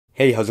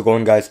Hey, how's it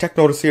going guys? Tech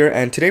Notice here,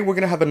 and today we're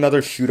going to have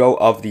another shootout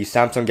of the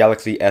Samsung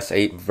Galaxy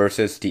S8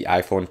 versus the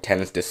iPhone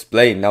X's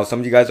display. Now,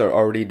 some of you guys are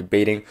already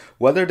debating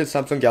whether the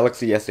Samsung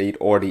Galaxy S8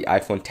 or the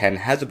iPhone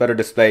X has a better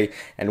display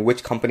and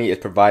which company is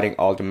providing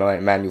all the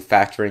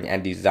manufacturing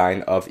and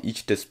design of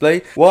each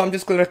display. Well, I'm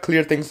just going to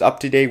clear things up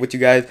today with you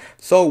guys.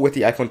 So with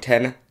the iPhone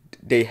X,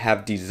 they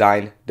have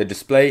designed the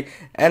display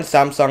and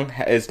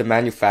Samsung is the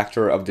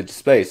manufacturer of the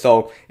display.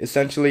 So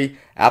essentially,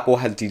 Apple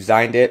has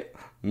designed it,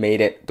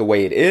 made it the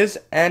way it is,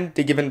 and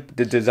they given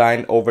the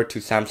design over to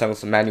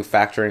Samsung's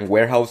manufacturing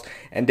warehouse,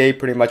 and they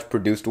pretty much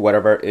produced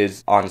whatever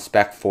is on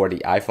spec for the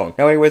iPhone.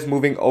 Now anyways,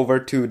 moving over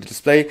to the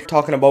display,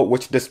 talking about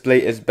which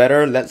display is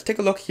better, let's take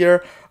a look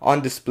here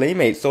on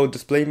DisplayMate. So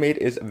DisplayMate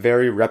is a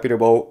very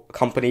reputable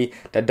company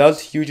that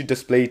does huge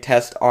display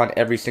tests on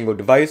every single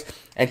device,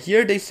 and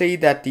here they say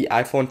that the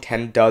iPhone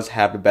X does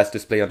have the best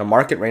display on the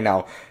market right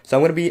now. So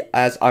I'm going to be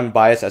as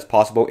unbiased as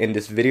possible in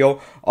this video,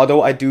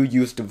 although I do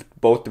use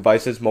both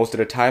devices most of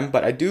the time,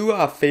 but I do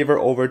favor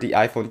over the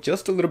iPhone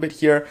just a little bit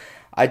here.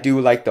 I do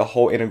like the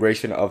whole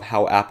integration of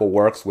how Apple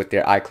works with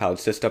their iCloud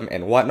system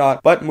and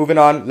whatnot. But moving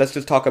on, let's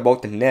just talk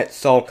about the nit.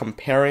 So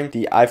comparing,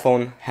 the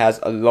iPhone has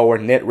a lower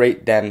nit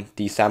rate than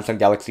the Samsung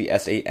Galaxy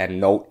S8 and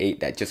Note 8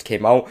 that just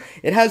came out.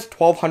 It has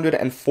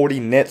 1240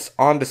 nits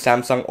on the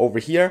Samsung over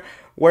here,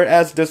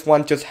 whereas this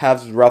one just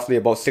has roughly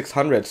about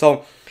 600.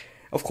 So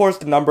of course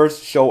the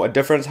numbers show a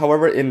difference.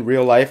 However, in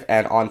real life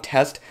and on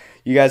test,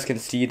 you guys can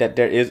see that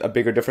there is a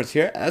bigger difference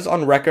here. As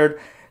on record,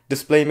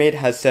 DisplayMate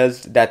has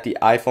says that the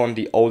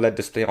OLED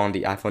display on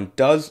the iPhone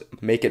does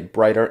make it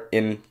brighter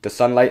in the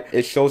sunlight.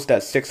 It shows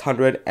that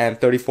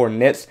 634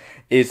 nits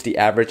is the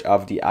average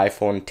of the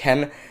iPhone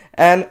X.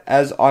 And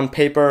as on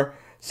paper,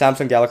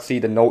 Samsung Galaxy,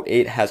 the Note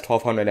 8 has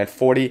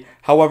 1240.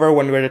 However,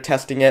 when we're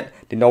testing it,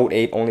 the Note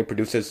 8 only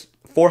produces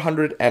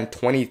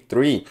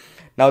 423.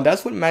 Now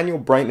that's with manual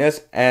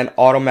brightness, and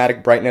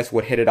automatic brightness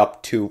would hit it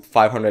up to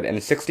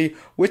 560,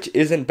 which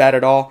isn't bad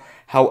at all.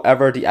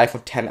 However, the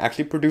iPhone X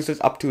actually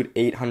produces up to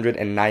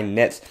 809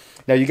 nits.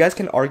 Now you guys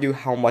can argue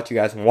how much you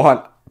guys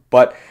want,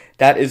 but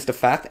that is the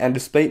fact, and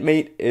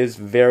DisplayMate is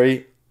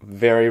very,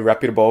 very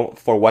reputable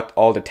for what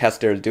all the tests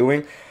they're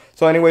doing.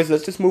 So anyways,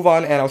 let's just move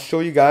on and I'll show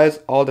you guys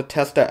all the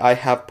tests that I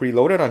have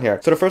preloaded on here.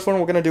 So the first one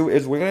we're going to do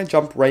is we're going to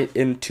jump right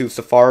into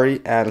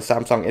Safari and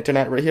Samsung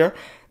Internet right here.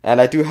 And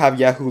I do have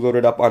Yahoo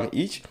loaded up on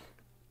each.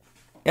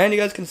 And you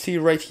guys can see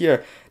right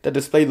here, the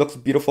display looks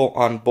beautiful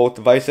on both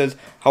devices.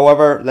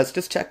 However, let's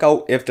just check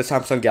out if the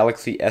Samsung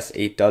Galaxy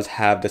S8 does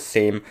have the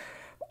same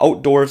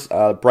outdoors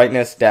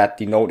brightness that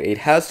the Note 8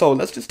 has. So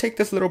let's just take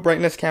this little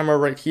brightness camera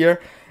right here,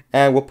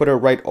 and we'll put it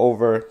right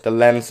over the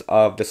lens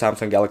of the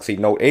Samsung Galaxy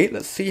Note 8.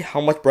 Let's see how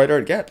much brighter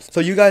it gets. So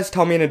you guys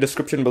tell me in the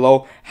description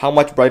below how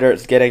much brighter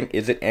it's getting.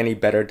 Is it any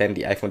better than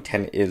the iPhone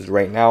X is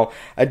right now?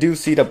 I do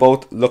see that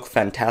both look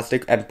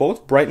fantastic, and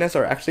both brightness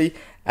are actually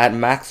at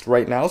max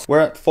right now. So we're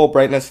at full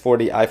brightness for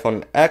the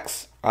iPhone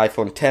X,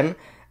 iPhone X,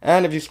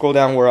 and if you scroll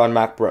down, we're on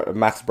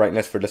max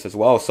brightness for this as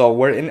well. So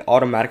we're in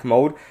automatic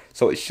mode,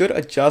 so it should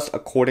adjust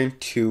according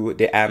to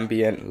the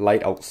ambient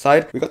light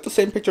outside. We got the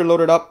same picture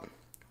loaded up,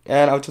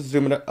 and I'll just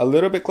zoom it a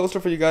little bit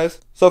closer for you guys.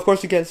 So of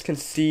course you guys can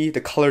see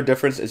the color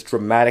difference is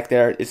dramatic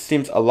there. It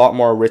seems a lot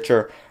more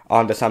richer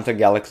on the Samsung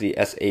Galaxy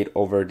S8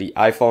 over the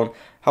iPhone.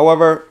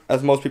 However,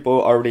 as most people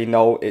already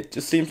know, it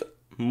just seems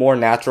more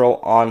natural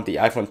on the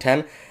iPhone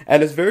X,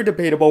 and it's very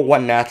debatable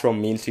what natural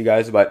means to you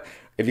guys. But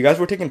if you guys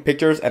were taking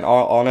pictures, in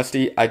all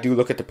honesty, I do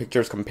look at the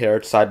pictures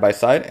compared side by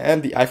side,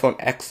 and the iPhone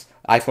X,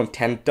 iPhone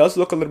X does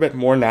look a little bit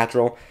more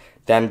natural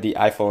than the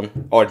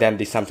iPhone or than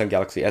the Samsung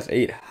Galaxy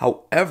S8.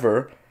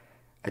 However,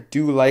 I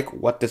do like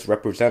what this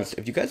represents.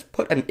 If you guys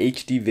put an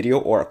HD video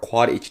or a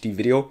quad HD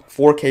video,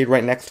 4K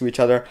right next to each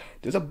other,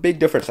 there's a big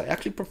difference. I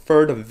actually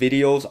prefer the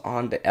videos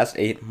on the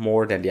S8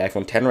 more than the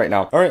iPhone X right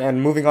now. Alright,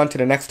 and moving on to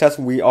the next test,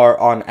 we are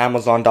on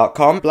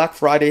Amazon.com. Black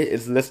Friday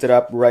is listed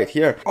up right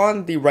here.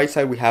 On the right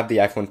side, we have the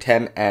iPhone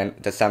X and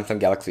the Samsung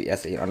Galaxy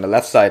S8 on the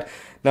left side.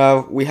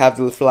 Now, we have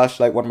the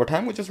flashlight one more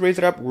time. We'll just raise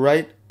it up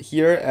right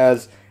here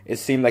as it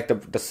seemed like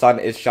the sun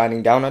is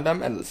shining down on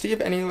them, and let's see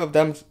if any of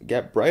them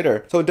get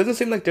brighter. So it doesn't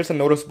seem like there's a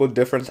noticeable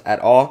difference at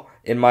all.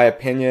 In my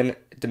opinion,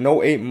 the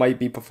Note 8 might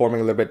be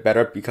performing a little bit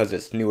better because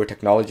it's newer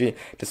technology.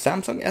 The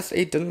Samsung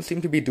S8 doesn't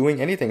seem to be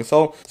doing anything.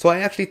 So I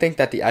actually think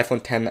that the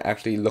iPhone X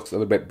actually looks a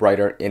little bit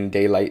brighter in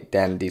daylight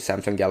than the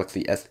Samsung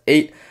Galaxy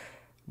S8.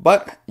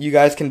 But you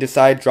guys can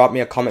decide. Drop me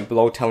a comment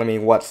below telling me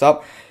what's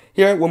up.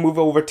 Here, we'll move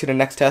over to the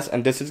next test,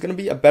 and this is going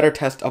to be a better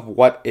test of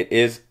what it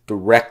is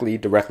directly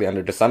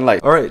under the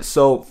sunlight. Alright,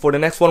 so for the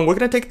next one, we're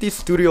going to take these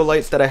studio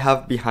lights that I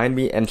have behind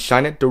me and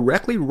shine it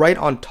directly right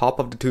on top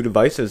of the two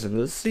devices, and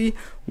let's see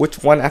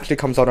which one actually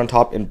comes out on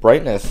top in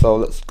brightness. So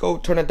let's go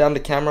turn it down the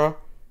camera.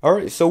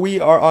 Alright, so we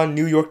are on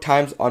New York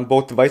Times on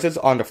both devices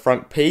on the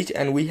front page,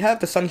 and we have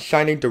the sun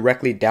shining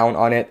directly down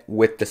on it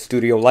with the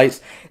studio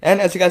lights. And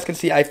as you guys can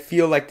see, I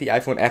feel like the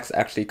iPhone X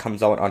actually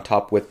comes out on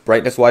top with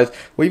brightness wise.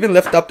 We'll even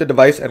lift up the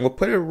device and we'll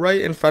put it right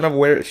in front of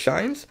where it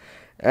shines.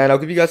 and I'll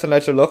give you guys a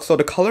nicer look. So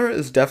the color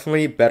is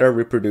definitely better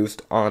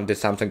reproduced on the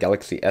Samsung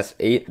Galaxy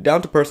S8,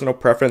 down to personal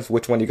preference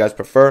which one you guys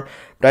prefer,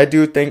 but I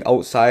do think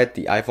outside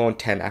the iPhone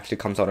 10 actually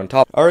comes out on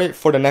top. Alright,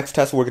 for the next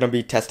test we're going to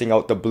be testing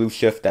out the blue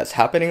shift that's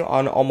happening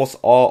on almost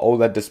all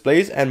OLED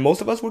displays, and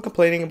most of us were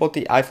complaining about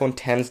the iPhone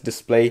 10's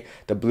display,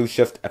 the blue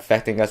shift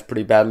affecting us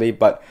pretty badly,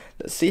 but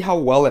let's see how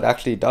well it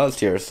actually does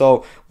here.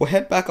 So we'll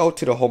head back out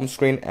to the home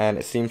screen, and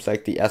it seems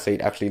like the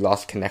S8 actually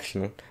lost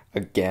connection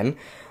again,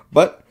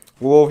 but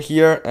we'll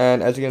here,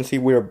 and as you can see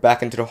we're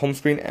back into the home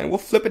screen, and we'll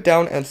flip it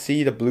down and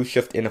see the blue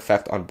shift in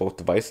effect on both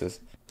devices.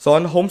 So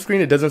on the home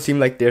screen, it doesn't seem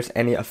like there's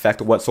any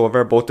effect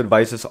whatsoever. Both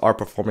devices are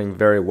performing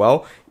very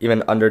well,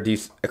 even under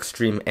these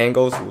extreme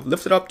angles. We'll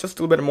lift it up just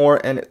a little bit more,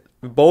 and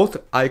both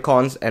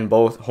icons and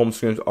both home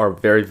screens are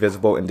very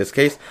visible in this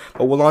case.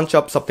 But we'll launch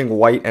up something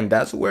white, and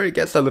that's where it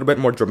gets a little bit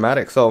more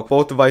dramatic. So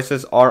both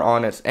devices are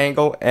on its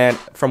angle, and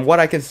from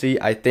what I can see,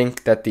 I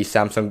think that the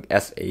Samsung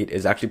S8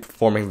 is actually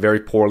performing very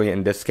poorly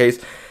in this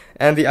case.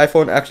 And the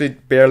iPhone actually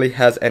barely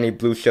has any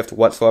blue shift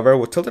whatsoever.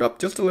 We'll tilt it up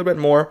just a little bit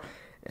more,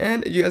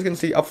 and you guys can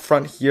see up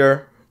front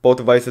here, both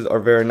devices are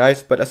very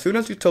nice, but as soon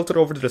as you tilt it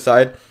over to the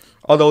side,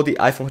 although the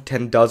iPhone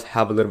 10 does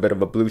have a little bit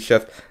of a blue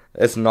shift,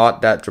 it's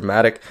not that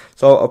dramatic.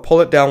 So I'll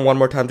pull it down one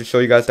more time to show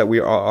you guys that we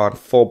are on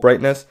full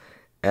brightness,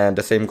 and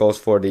the same goes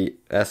for the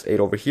S8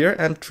 over here,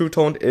 and True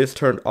Tone is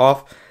turned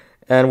off.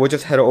 And we'll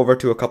just head over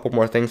to a couple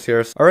more things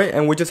here. Alright,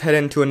 and we'll just head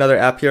into another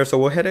app here. So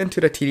we'll head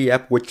into the TD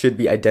app, which should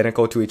be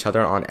identical to each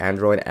other on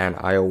Android and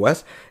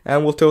iOS,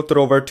 and we'll tilt it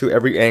over to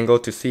every angle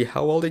to see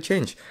how well they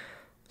change.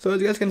 So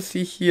as you guys can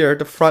see here,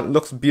 the front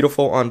looks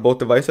beautiful on both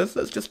devices.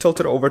 Let's just tilt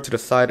it over to the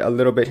side a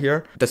little bit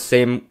here. The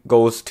same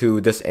goes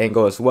to this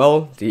angle as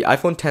well. The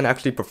iPhone 10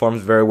 actually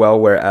performs very well,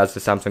 whereas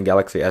the Samsung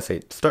Galaxy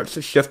S8 starts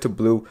to shift to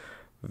blue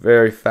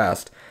very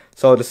fast.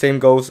 So the same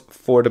goes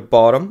for the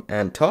bottom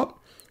and top.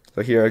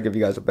 So here I'll give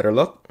you guys a better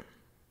look,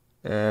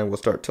 and we'll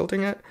start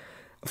tilting it.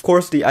 Of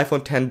course, the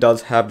iPhone 10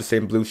 does have the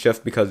same blue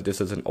shift because this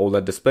is an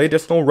OLED display.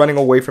 There's no running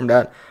away from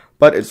that,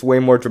 but it's way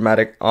more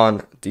dramatic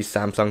on the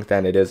Samsung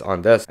than it is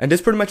on this. And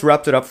this pretty much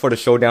wraps it up for the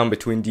showdown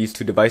between these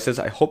two devices.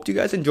 I hope you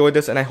guys enjoyed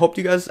this, and I hope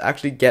you guys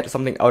actually get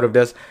something out of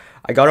this.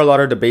 I got a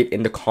lot of debate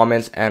in the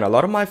comments, and a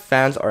lot of my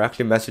fans are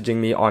actually messaging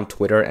me on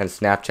Twitter and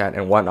Snapchat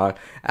and whatnot,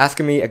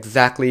 asking me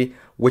exactly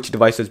which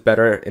device is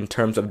better in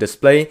terms of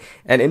display.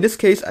 And in this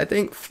case, I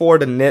think for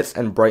the nits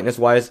and brightness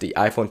wise, the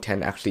iPhone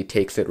 10 actually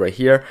takes it right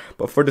here.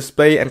 But for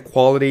display and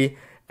quality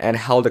and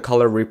how the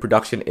color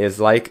reproduction is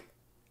like,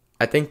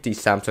 I think the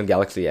Samsung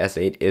Galaxy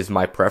S8 is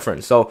my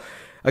preference. So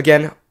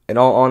again, in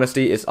all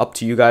honesty, it's up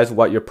to you guys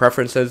what your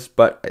preference is.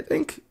 But I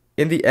think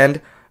in the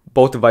end,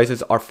 both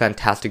devices are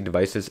fantastic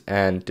devices,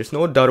 and there's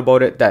no doubt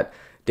about it that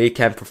they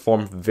can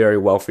perform very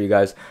well for you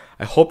guys.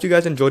 I hope you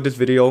guys enjoyed this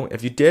video.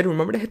 If you did,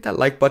 remember to hit that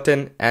like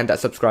button and that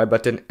subscribe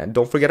button, and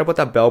don't forget about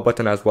that bell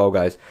button as well,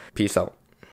 guys. Peace out.